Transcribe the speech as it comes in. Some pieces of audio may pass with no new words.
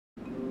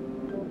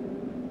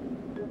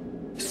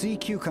Sea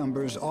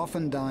cucumbers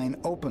often dine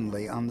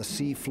openly on the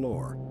sea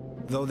floor,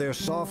 though their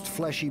soft,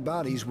 fleshy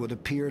bodies would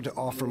appear to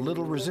offer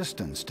little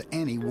resistance to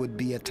any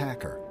would-be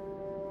attacker.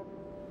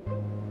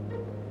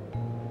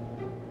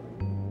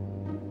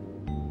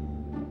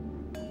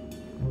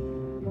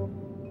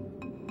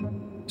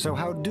 So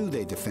how do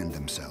they defend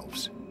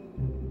themselves?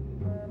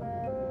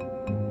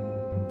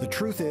 The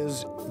truth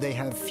is, they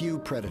have few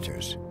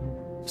predators.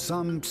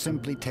 Some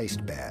simply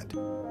taste bad.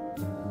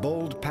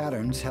 Bold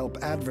patterns help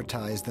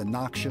advertise the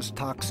noxious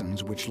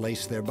toxins which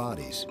lace their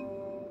bodies.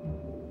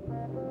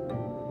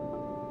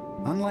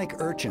 Unlike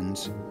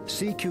urchins,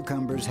 sea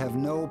cucumbers have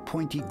no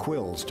pointy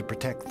quills to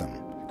protect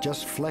them,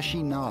 just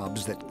fleshy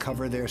knobs that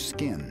cover their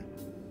skin.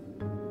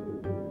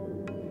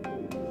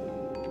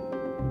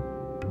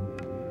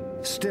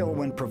 Still,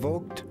 when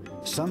provoked,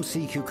 some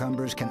sea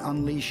cucumbers can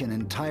unleash an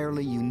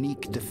entirely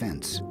unique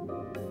defense.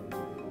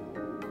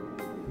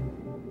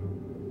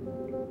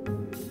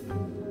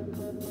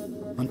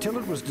 Until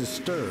it was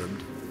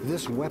disturbed,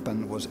 this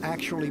weapon was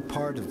actually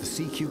part of the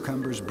sea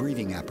cucumber's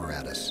breathing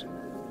apparatus.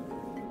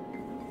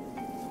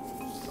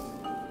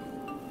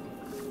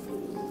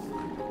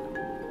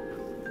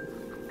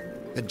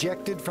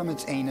 Ejected from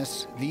its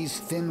anus, these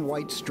thin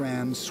white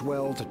strands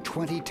swell to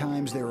 20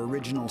 times their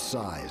original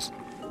size,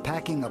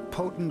 packing a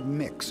potent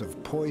mix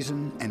of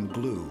poison and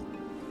glue.